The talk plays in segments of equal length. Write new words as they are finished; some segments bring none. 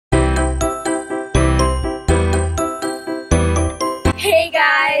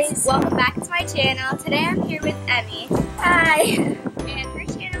CuteFads! Welcome back to my channel. Today I'm here with Emmy. Hi! And her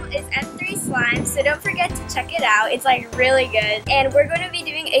channel is M3SLIME, so don't forget to check it out. It's like really good. And we're going to be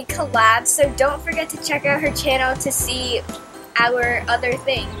doing a collab, so don't forget to check out her channel to see our other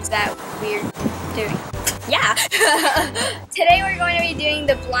things that we're doing. Yeah! Today we're going to be doing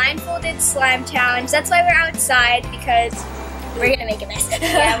the blindfolded slime challenge. That's why we're outside, because we're gonna make a mess.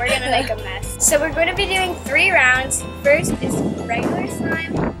 Yeah, we're gonna make a mess. So we're going to be doing 3 rounds. First is regular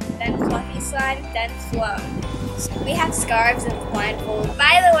slime, then fluffy slime, then flown. So we have scarves and blindfold.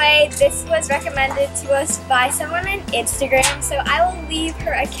 By the way, this was recommended to us by someone on Instagram, so I will leave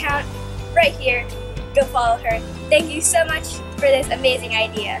her account right here. Go follow her. Thank you so much for this amazing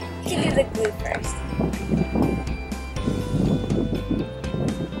idea. You can do the glue first.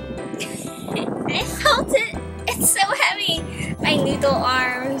 I felt it. It's so heavy. My noodle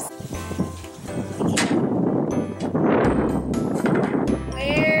arms.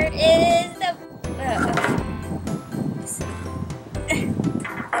 Where is the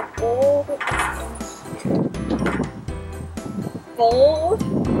bowl? Bowl?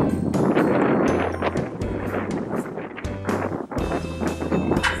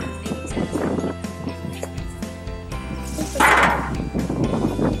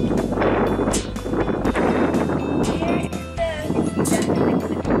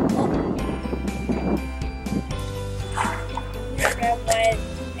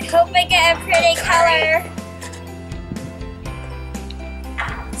 I hope I get a pretty color.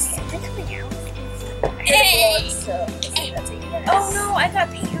 Is it coming out? Oh no, I got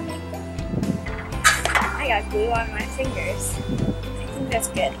paint on my thumb. I got glue on my fingers. I think that's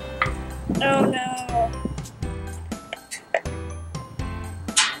good. Oh no.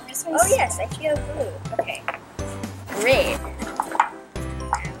 Oh yes, I feel glue. Okay. Great.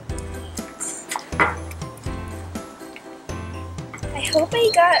 I hope I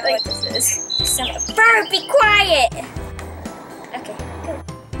got like what this is. Some bird, be quiet! Okay,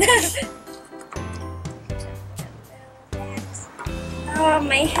 good. Oh,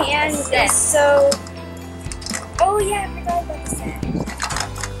 my hands are so... Oh yeah, I forgot about the scent.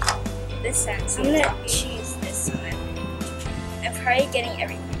 This scent, so I'm gonna choose this one. I'm probably getting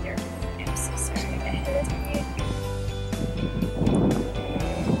everything dirty. I'm so sorry ahead of you.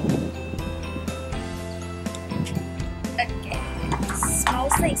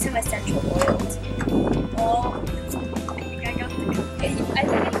 Smells like some essential oils. Oh, I think I got the cupcake. I think I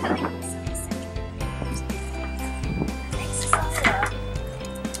got like some essential oils. Thanks,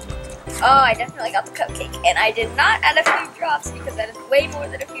 oh, I definitely got the cupcake, and I did not add a few drops because that is way more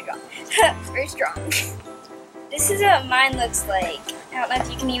than a few drops. Very strong. This is what mine looks like. I don't know if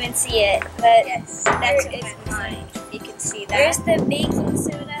you can even see it, but yes, that's what mine. You can see that. There's the baking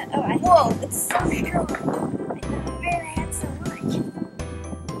soda. Oh, whoa, it's so strong.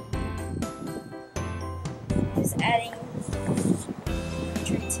 Just adding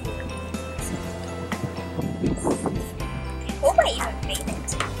tortilla. I hope I even made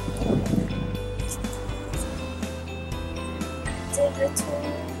it.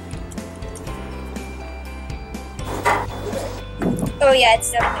 Oh yeah, it's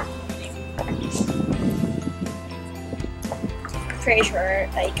definitely. Pretty sure,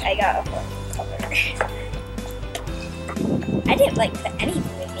 like, I got a whole color. I didn't like put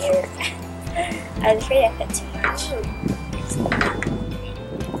anything in here. I was afraid I put too much.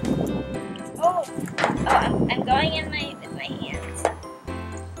 Oh, I'm going in with my hands.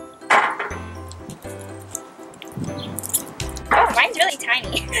 Oh, mine's really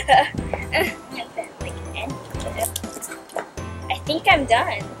tiny. I think I'm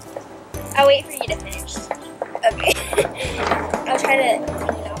done. I'll wait for you to finish. Okay. I'll try to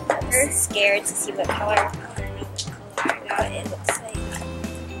clean it off. I'm scared to see what color. I don't know what color I got. It looks like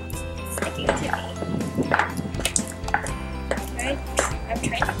sticking to me. Right? I'm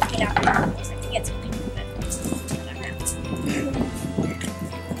trying to clean out my nose. I think it's clean, but I don't know.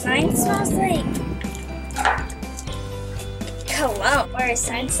 Mine smells like cologne, or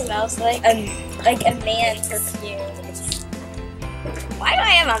mine smells like a man perfume. Why do I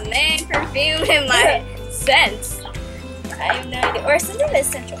have a man perfume in my scents? I have no idea. Or some of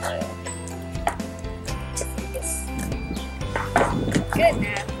essential oil. Good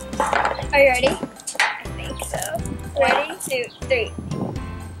now. Are you ready? I think so. Ready? 2, 3.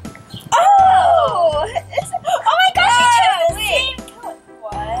 Oh! Oh my gosh, you chose the same color.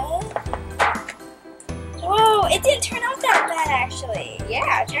 What? Whoa, it didn't turn out that bad actually.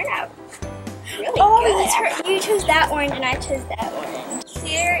 Yeah, it turned out really good. You chose that orange and I chose that orange.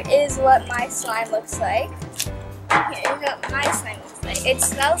 Here is what my slime looks like. Here is what my slime looks like. It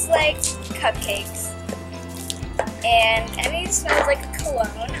smells like cupcakes. And Emmy smells like a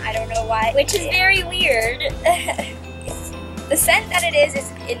cologne. I don't know why, which is very weird. The scent that it is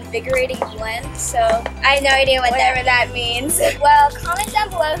invigorating blend, so I have no idea whatever that means. Well, comment down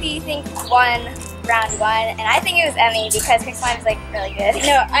below who you think won round 1, and I think it was Emmy because her slime is like really good.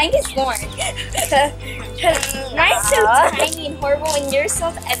 No, I think it's Lauren. Mine's so tiny and horrible, and yours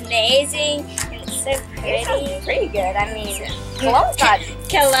smells amazing and it's so pretty. It smells pretty good. I mean, cologne's not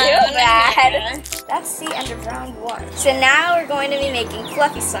too bad. That's the end of round 1. So now we're going to be making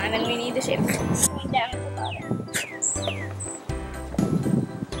fluffy slime, and we need the shape going down at the bottom.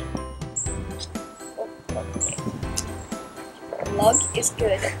 Lug is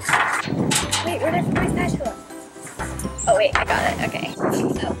good. Wait, where's that spatula? Oh wait, I got it. Okay.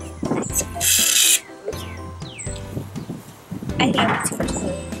 Oh. I think I put too much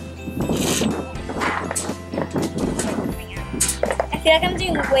glue. I feel like I'm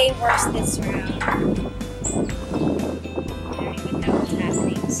doing way worse this round. I don't even know what's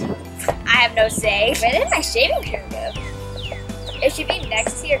happening, so I have no say. Where did my shaving cream go? It should be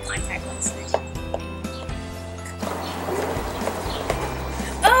next to your contact lenses.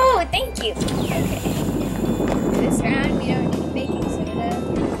 Oh, thank you. Okay. This round we don't need baking soda.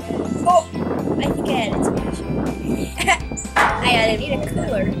 Oh, I think I added too much. I need a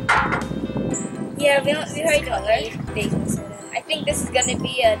cooler. Yeah, we already don't need baking soda. I think this is gonna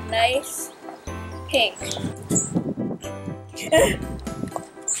be a nice pink.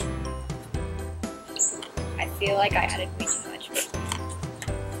 I feel like I added way too much.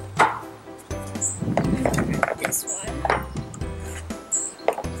 This one.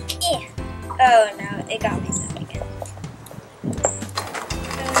 Oh no, it got me some again.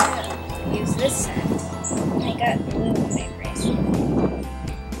 Use this scent. I got glue in my bracelet.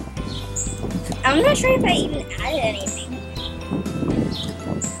 I'm not sure if I even added anything.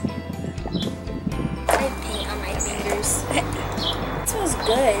 I have paint on my fingers. It smells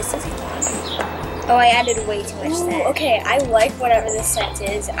good. It smells like oh, I added way too much scent. Okay, I like whatever this scent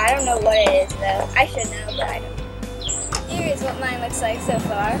is. I don't know what it is though. I should know, but I don't. Here is what mine looks like so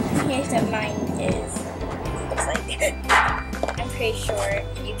far. Here's what mine is. Looks like. I'm pretty sure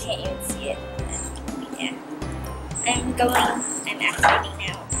you can't even see it. Yeah. I'm activating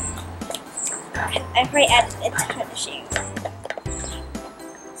now. I probably added a ton of shea.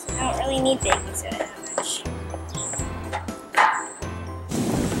 So I don't really need baking soda that much.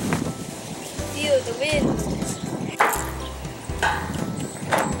 Feel the wind.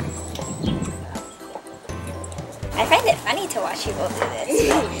 I find it funny to watch people do this.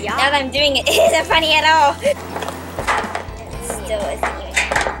 Yeah. Now that I'm doing it, it isn't funny at all. It still isn't even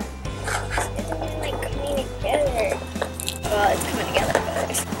like coming together. Well, it's coming together, but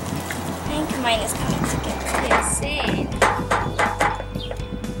I think mine is coming together. It's insane.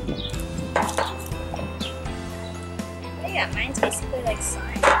 Oh yeah, mine's basically like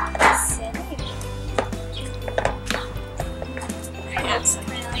slime. Silly. I have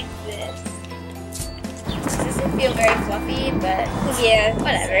something like this. Doesn't feel very fluffy, but yeah,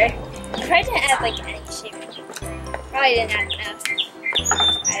 whatever. I probably didn't add like any shaving cream. Probably didn't add enough.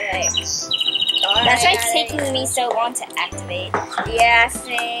 That's why it's taking me so long to activate. Yeah,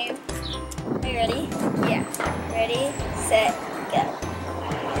 same. Are you ready? Yeah. Ready, set, go.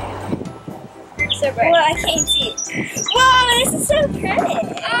 So bright. Well, I can't see it. Whoa, this is so pretty.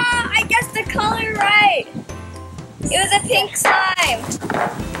 I guessed the color right. It was a pink slime.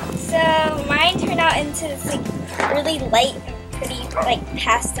 So mine turned out into this like really light and pretty like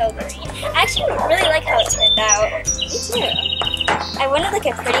pastel green. I actually really like how it turned out. Me too. I wanted like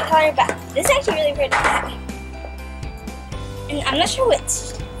a pretty color, but this is actually really pretty. And I'm not sure what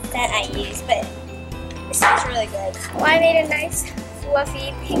scent I used, but it smells really good. Well, I made a nice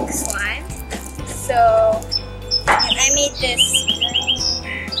fluffy pink slime. So I made this green.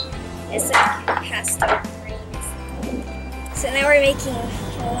 It's like pastel green. So now we're making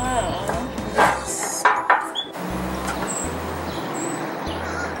cologne.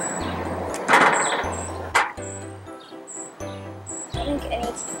 I think I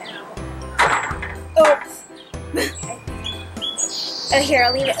need to now. Oh! Oh, here,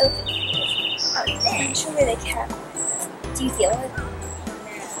 I'll leave it open. Oh, then show me the cap. Do you feel it? No.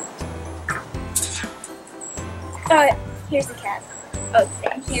 Oh, here's the cap. Oh,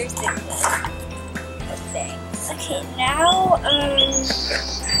 then here's the cap. Oh, thanks. Okay, now,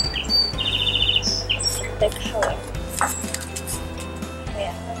 the color. Wait,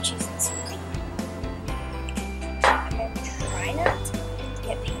 I'm choosing this one. I'm going to try not to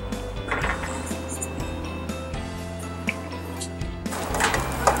get paint.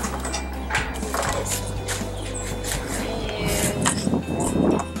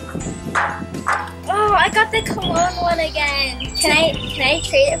 Oh, I got the cologne one again. Can I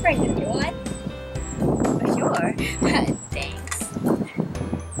trade it for a new one? Sure. Thanks.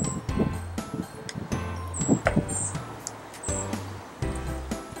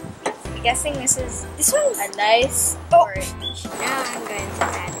 I'm guessing this one's a nice orange. Now I'm going to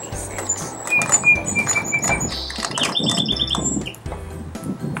add a scent.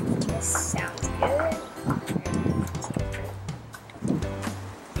 This sounds good.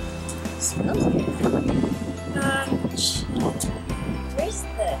 Smells good. Where's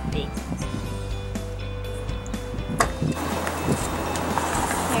the base?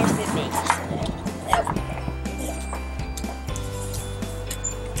 Here's the base.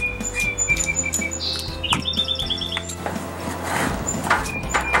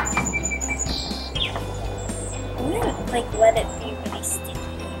 I'm gonna let it be really sticky.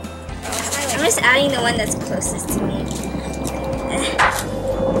 I'm just adding the one that's closest to me.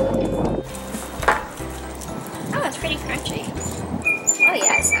 Oh, it's pretty crunchy. Oh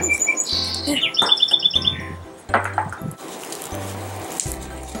yeah, it sounds good.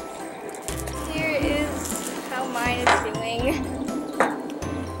 Here is how mine is doing.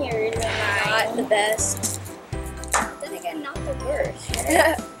 Here is mine. Not the best. Then again, not the worst.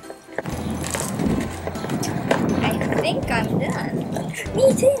 Right? I think I'm done. Me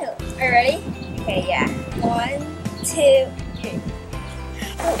too. Are you ready? Okay, yeah. 1, 2, 3.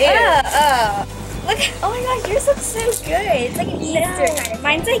 Oh. Look, oh my gosh, yours looks so good. It's like an Easter kind of.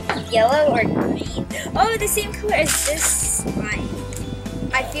 Mine's like yellow or green. Oh, the same color as this slime.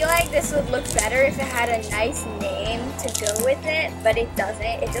 I feel like this would look better if it had a nice name to go with it, but it doesn't.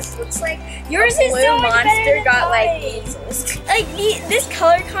 It just looks like yours is so much monster got like measles. Like this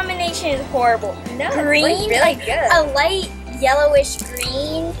color combination is horrible. No, green, really like good. A light yellowish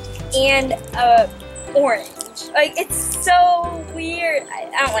green and orange. Like, it's so weird. I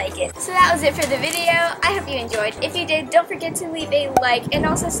don't like it. So that was it for the video. I hope you enjoyed. If you did, don't forget to leave a like and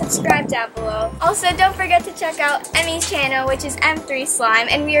also subscribe down below. Also, don't forget to check out Emmy's channel, which is M3SLIME,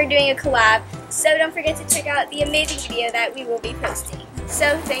 and we are doing a collab. So don't forget to check out the amazing video that we will be posting.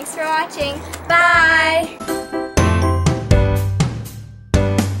 So thanks for watching. Bye!